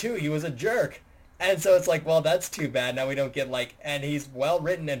Thor 2, he was a jerk. And so it's like, well, that's too bad. Now we don't get and he's well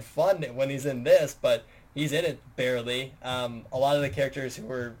written and fun when he's in this, but he's in it barely. A lot of the characters who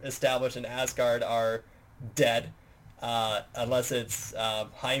were established in Asgard are dead, unless it's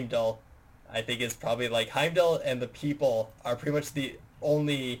Heimdall. I think it's probably like Heimdall and the people are pretty much the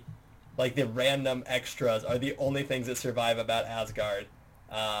only, like the random extras are the only things that survive about Asgard.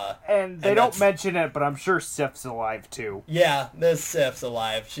 And they don't mention it, but I'm sure Sif's alive too. Yeah, there's Sif's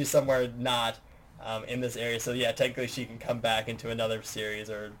alive. She's somewhere not in this area, so technically she can come back into another series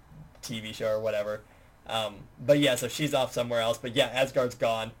or TV show or whatever. But so she's off somewhere else. But Asgard's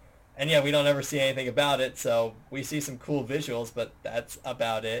gone, and we don't ever see anything about it. So we see some cool visuals, but that's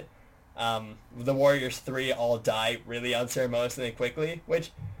about it. The Warriors 3 all die really unceremoniously and quickly,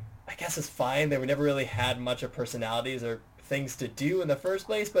 which I guess is fine. They never really had much of personalities or things to do in the first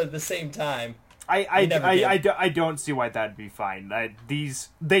place, but at the same time, I don't see why that'd be fine.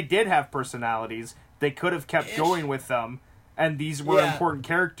 They did have personalities. They could have kept going with them, and these were important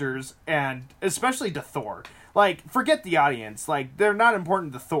characters, and especially to Thor. Like, forget the audience. Like, they're not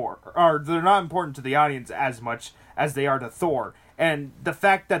important to Thor, or they're not important to the audience as much as they are to Thor. And the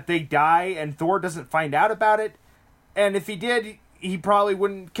fact that they die and Thor doesn't find out about it, and if he did, he probably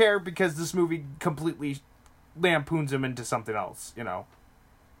wouldn't care because this movie completely lampoons him into something else,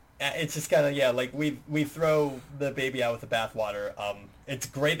 It's just kind of, like we throw the baby out with the bathwater. It's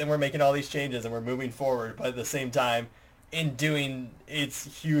great that we're making all these changes and we're moving forward, but at the same time, in doing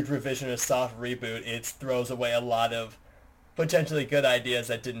its huge revisionist soft reboot, it throws away a lot of potentially good ideas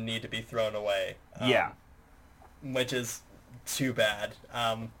that didn't need to be thrown away. Which is too bad.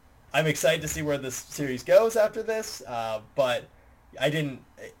 I'm excited to see where this series goes after this, but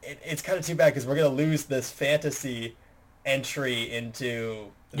it's kind of too bad because we're going to lose this fantasy entry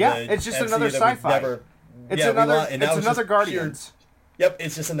into it's just another sci-fi. It's another Guardians.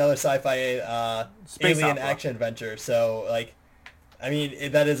 It's just another sci-fi alien action adventure. So,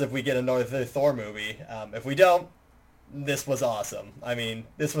 that is if we get another Thor movie. If we don't, this was awesome. I mean,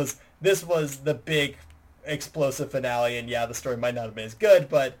 this was the big explosive finale, and yeah, the story might not have been as good,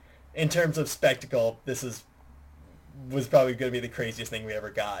 but in terms of spectacle, was probably going to be the craziest thing we ever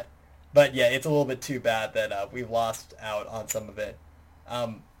got. But yeah, it's a little bit too bad that we've lost out on some of it.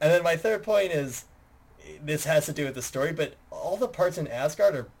 And then my third point is, this has to do with the story, but all the parts in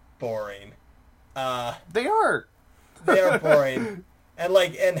Asgard are boring. They are. They are boring.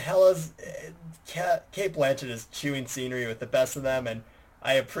 And Hela's... Kate Blanchett is chewing scenery with the best of them, and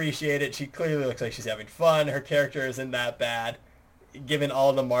I appreciate it. She clearly looks like she's having fun. Her character isn't that bad, given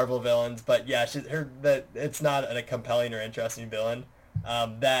all the Marvel villains. But yeah, it's not a compelling or interesting villain.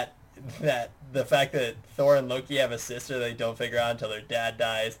 That the fact that Thor and Loki have a sister they don't figure out until their dad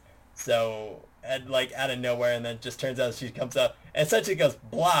dies. So, and like out of nowhere, and then just turns out she comes up and essentially goes,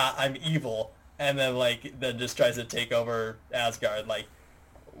 blah, I'm evil, and then just tries to take over Asgard. Like,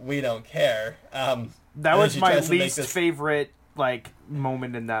 we don't care. That was my least favorite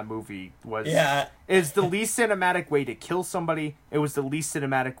moment in that movie. Is the least cinematic way to kill somebody. It was the least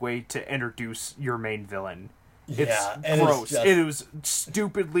cinematic way to introduce your main villain. It's gross. It was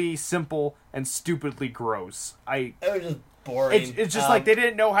stupidly simple and stupidly gross. It was just boring. It's just like they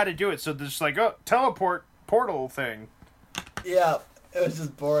didn't know how to do it, so they're just like, oh, teleport portal thing. Yeah, it was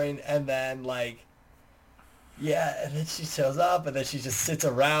just boring, and then and then she shows up, and then she just sits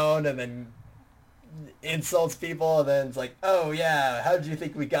around, and then insults people, and then it's like, oh yeah, how did you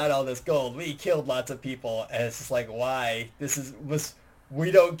think we got all this gold? We killed lots of people, and it's just like, why?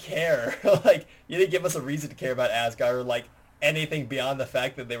 We don't care. You didn't give us a reason to care about Asgard, or anything beyond the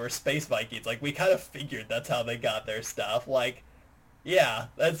fact that they were space Vikings. We kind of figured that's how they got their stuff. Yeah,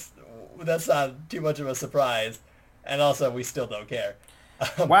 that's not too much of a surprise, and also we still don't care.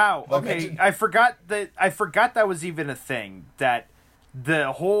 Wow. Okay, I forgot that was even a thing. That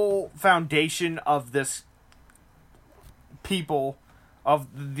the whole foundation of this people,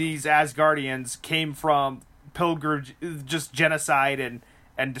 of these Asgardians, came from just genocide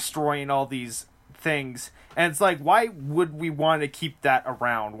and destroying all these things. And it's like, why would we want to keep that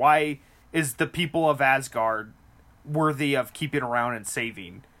around? Why is the people of Asgard worthy of keeping around and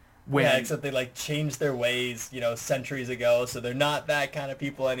saving? Yeah, except they changed their ways, centuries ago, so they're not that kind of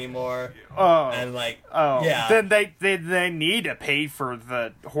people anymore. And yeah. Then they need to pay for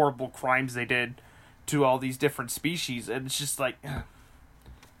the horrible crimes they did to all these different species, and it's just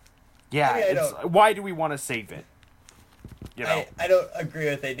why do we want to save it? I don't agree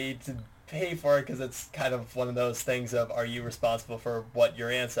with they need to pay for it, because it's kind of one of those things of, are you responsible for what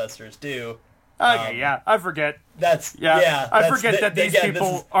your ancestors do? Okay, I forget. I forget that these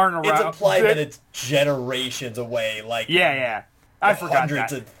people aren't around. It's implied that it's generations away, I forgot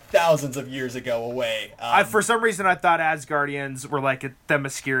hundreds of thousands of years ago away. For some reason, I thought Asgardians were like the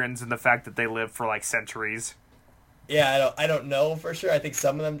Themyscirans in the fact that they lived for centuries. Yeah, I don't know for sure. I think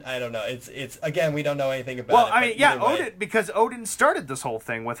some of them, I don't know. It's again, we don't know anything about it. Well, I mean, Odin, because Odin started this whole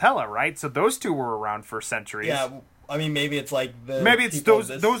thing with Hela, right? So those two were around for centuries. Yeah. I mean, maybe it's maybe it's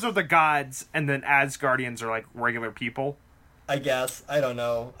those are the gods, and then Asgardians are regular people. I guess. I don't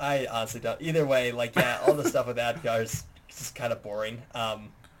know. I honestly don't. Either way, all the stuff with Asgard is just kind of boring.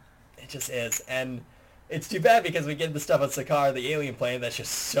 It just is. And it's too bad, because we get the stuff on Sakaar, the alien planet, that's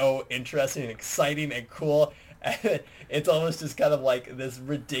just so interesting and exciting and cool. And it's almost just kind of this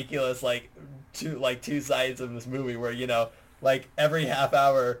ridiculous, two sides of this movie where, every half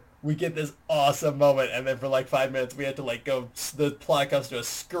hour we get this awesome moment, and then for 5 minutes we have to go, the plot comes to a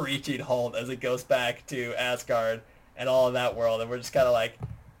screeching halt as it goes back to Asgard and all of that world, and we're just kind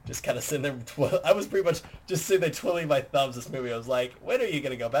of sitting there. I was pretty much just sitting there twiddling my thumbs this movie. I was like, when are you going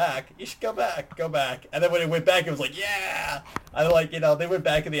to go back? You should go back. And then when it went back, it was like, yeah! And they went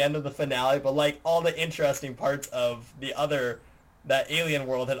back at the end of the finale, but all the interesting parts of that alien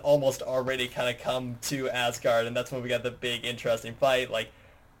world had almost already kind of come to Asgard, and that's when we got the big interesting fight.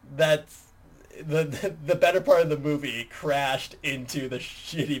 That's the better part of the movie crashed into the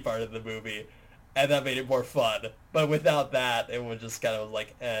shitty part of the movie, and that made it more fun. But without that, it was just kind of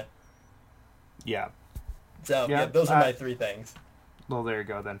eh. Yeah. So those are my three things. Well, there you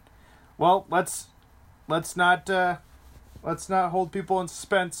go then. Well, let's not hold people in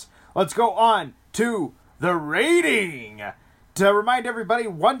suspense. Let's go on to the rating. To remind everybody,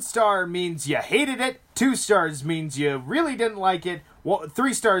 1 star means you hated it, 2 stars means you really didn't like it,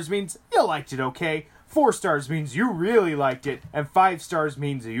 3 stars means you liked it okay, 4 stars means you really liked it, and 5 stars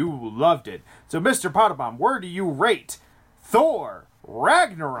means you loved it. So, Mr. Pottebaum, where do you rate Thor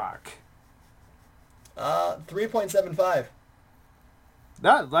Ragnarok? 3.75.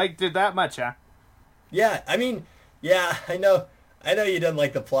 Not liked it that much, huh? Yeah, I mean, yeah, I know you didn't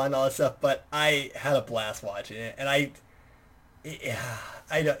like the plot and all that stuff, but I had a blast watching it, and Yeah,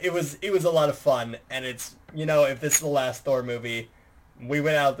 I know it was a lot of fun, and it's, if this is the last Thor movie, we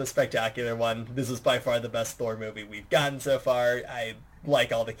went out with the spectacular one. This is by far the best Thor movie we've gotten so far. I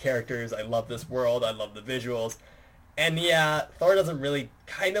like all the characters. I love this world. I love the visuals. And yeah, Thor doesn't really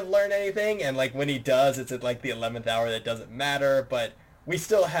kind of learn anything, and like when he does, it's at like the 11th hour that doesn't matter, but we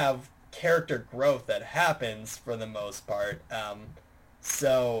still have character growth that happens for the most part.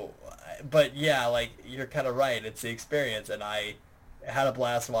 So, but yeah, like you're kind of right. It's the experience, and I had a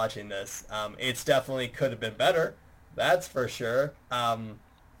blast watching this. It's definitely could have been better, that's for sure.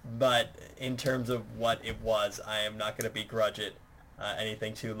 But in terms of what it was, I am not going to begrudge it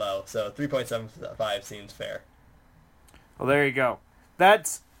anything too low. So 3.75 seems fair. Well, there you go.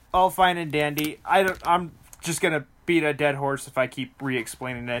 That's all fine and dandy. I'm just gonna beat a dead horse if I keep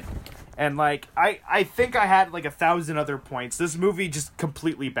re-explaining it. And like, I think I had like 1,000 other points. This movie just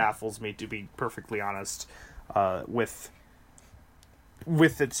completely baffles me, to be perfectly honest, with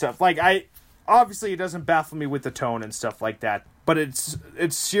its stuff. Like, obviously it doesn't baffle me with the tone and stuff like that, but it's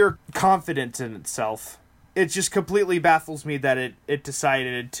sheer confidence in itself. It just completely baffles me that it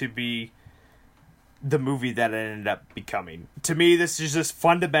decided to be the movie that it ended up becoming. To me, this is just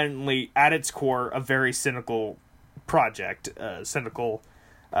fundamentally, at its core, a very cynical project, cynical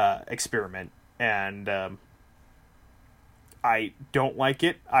experiment, and I don't like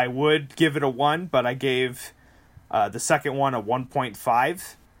it. I would give it a 1, but I gave the second one a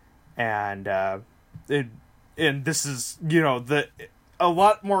 1.5, and this is, a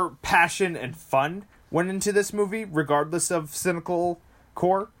lot more passion and fun went into this movie, regardless of cynical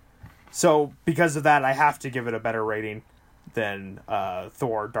core. So, because of that, I have to give it a better rating than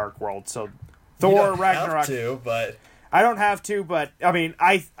Thor: Dark World. So, Thor: Ragnarok. I don't have to, but I mean,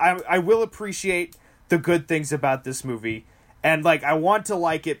 I will appreciate the good things about this movie, and like I want to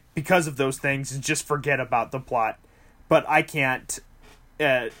like it because of those things and just forget about the plot, but I can't.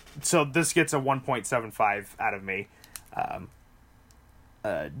 So this gets a 1.75 out of me,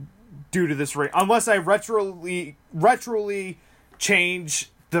 due to this rate, unless I retroly change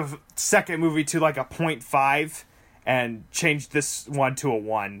the second movie to like a 0.5 and change this one to a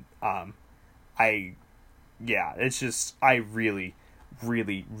 1. It's just, I really,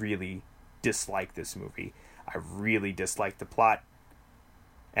 really, really dislike this movie. I really dislike the plot,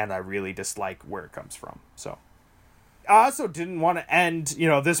 and I really dislike where it comes from. So, I also didn't want to end,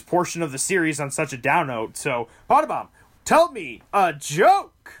 this portion of the series on such a down note. So, Pottebaum, tell me a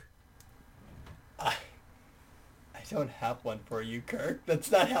joke! I don't have one for you, Kirk. That's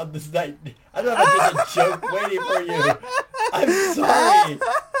not how this night... I don't have just a joke waiting for you. I'm sorry.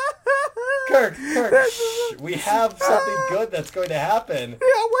 Kirk, shh. We have something good that's going to happen.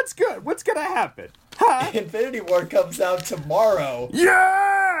 Yeah, what's good? What's going to happen? Huh? Infinity War comes out tomorrow.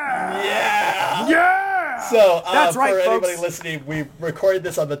 Yeah! Yeah! Yeah! So, that's right, for folks. anybody listening, we recorded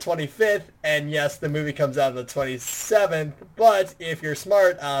this on the 25th, and yes, the movie comes out on the 27th, but if you're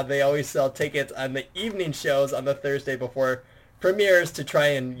smart, they always sell tickets on the evening shows on the Thursday before premieres to try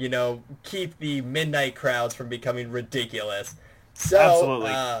and, keep the midnight crowds from becoming ridiculous. So,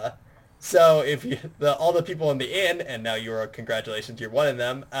 absolutely. So if all the people in the inn, and now congratulations, you're one of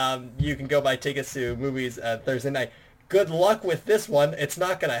them, you can go buy tickets to movies Thursday night. Good luck with this one. It's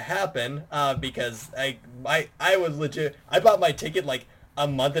not gonna happen because I was legit. I bought my ticket like a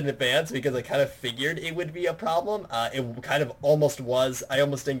month in advance because I kind of figured it would be a problem. It kind of almost was. I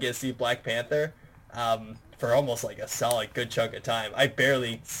almost didn't get to see Black Panther for almost like a solid good chunk of time. I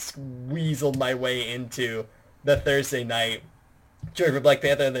barely weaseled my way into the Thursday night show for Black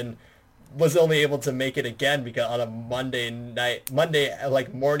Panther, and then was only able to make it again because on a Monday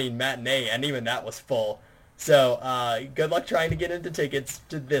like morning matinee, and even that was full. So, good luck trying to get into tickets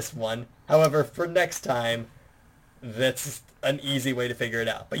to this one. However, for next time, that's an easy way to figure it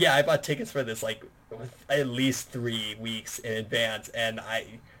out. But yeah, I bought tickets for this like at least 3 weeks in advance, and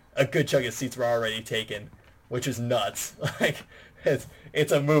a good chunk of seats were already taken, which is nuts. Like,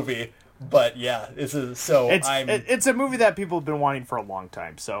 it's a movie. But yeah, this is it's a movie that people have been wanting for a long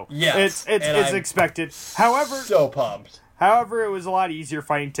time. So yeah, it's expected. However, so pumped. However, it was a lot easier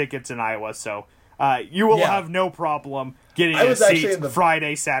finding tickets in Iowa, so you will have no problem getting a seat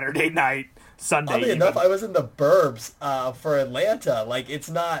Friday, Saturday night, Sunday. Oddly enough, I was in the burbs for Atlanta. Like, it's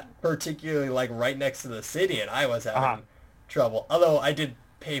not particularly like right next to the city, and I was having trouble. Although I did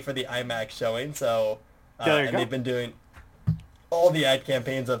pay for the IMAX showing, so and they've been doing all the ad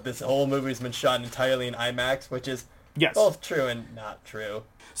campaigns of this whole movie's been shot entirely in IMAX, which is both true and not true.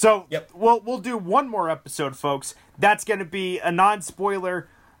 So we'll do one more episode, folks. That's going to be a non-spoiler.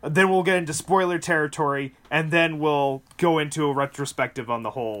 Then we'll get into spoiler territory, and then we'll go into a retrospective on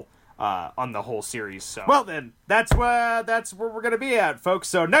the whole on the whole series. So, well then, that's where we're gonna be at, folks.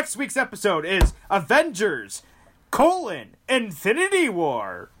 So next week's episode is Avengers: Infinity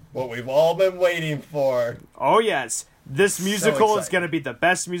War. What we've all been waiting for. Oh yes, this musical is gonna be the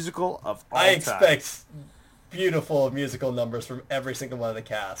best musical of all time. I expect beautiful musical numbers from every single one of the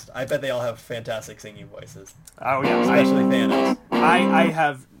cast. I bet they all have fantastic singing voices. Oh yeah, especially Thanos. I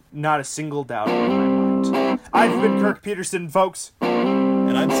have not a single doubt in my mind. I've been Kirk Peterson, folks.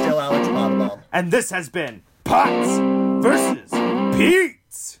 And I'm still Alex Pottebaum. And this has been Pots versus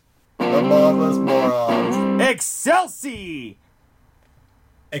Pete's. The Marvelous Morons. Excelsior!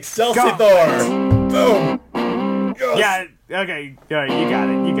 Thor! Boom! Yes. Yeah, okay. All right, you got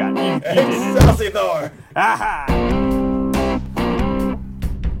it. You did it. Excelsior! Aha!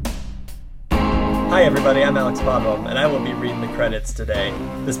 Hi everybody, I'm Alex Pottebaum, and I will be reading the credits today.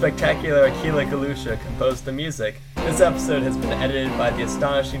 The spectacular Akila Galusha composed the music. This episode has been edited by the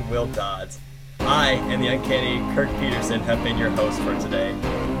astonishing Will Dodds. I and the uncanny Kirk Peterson have been your hosts for today.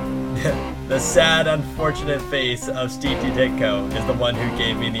 The sad, unfortunate face of Steve Ditko is the one who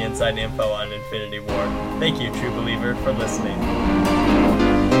gave me the inside info on Infinity War. Thank you, true believer, for listening.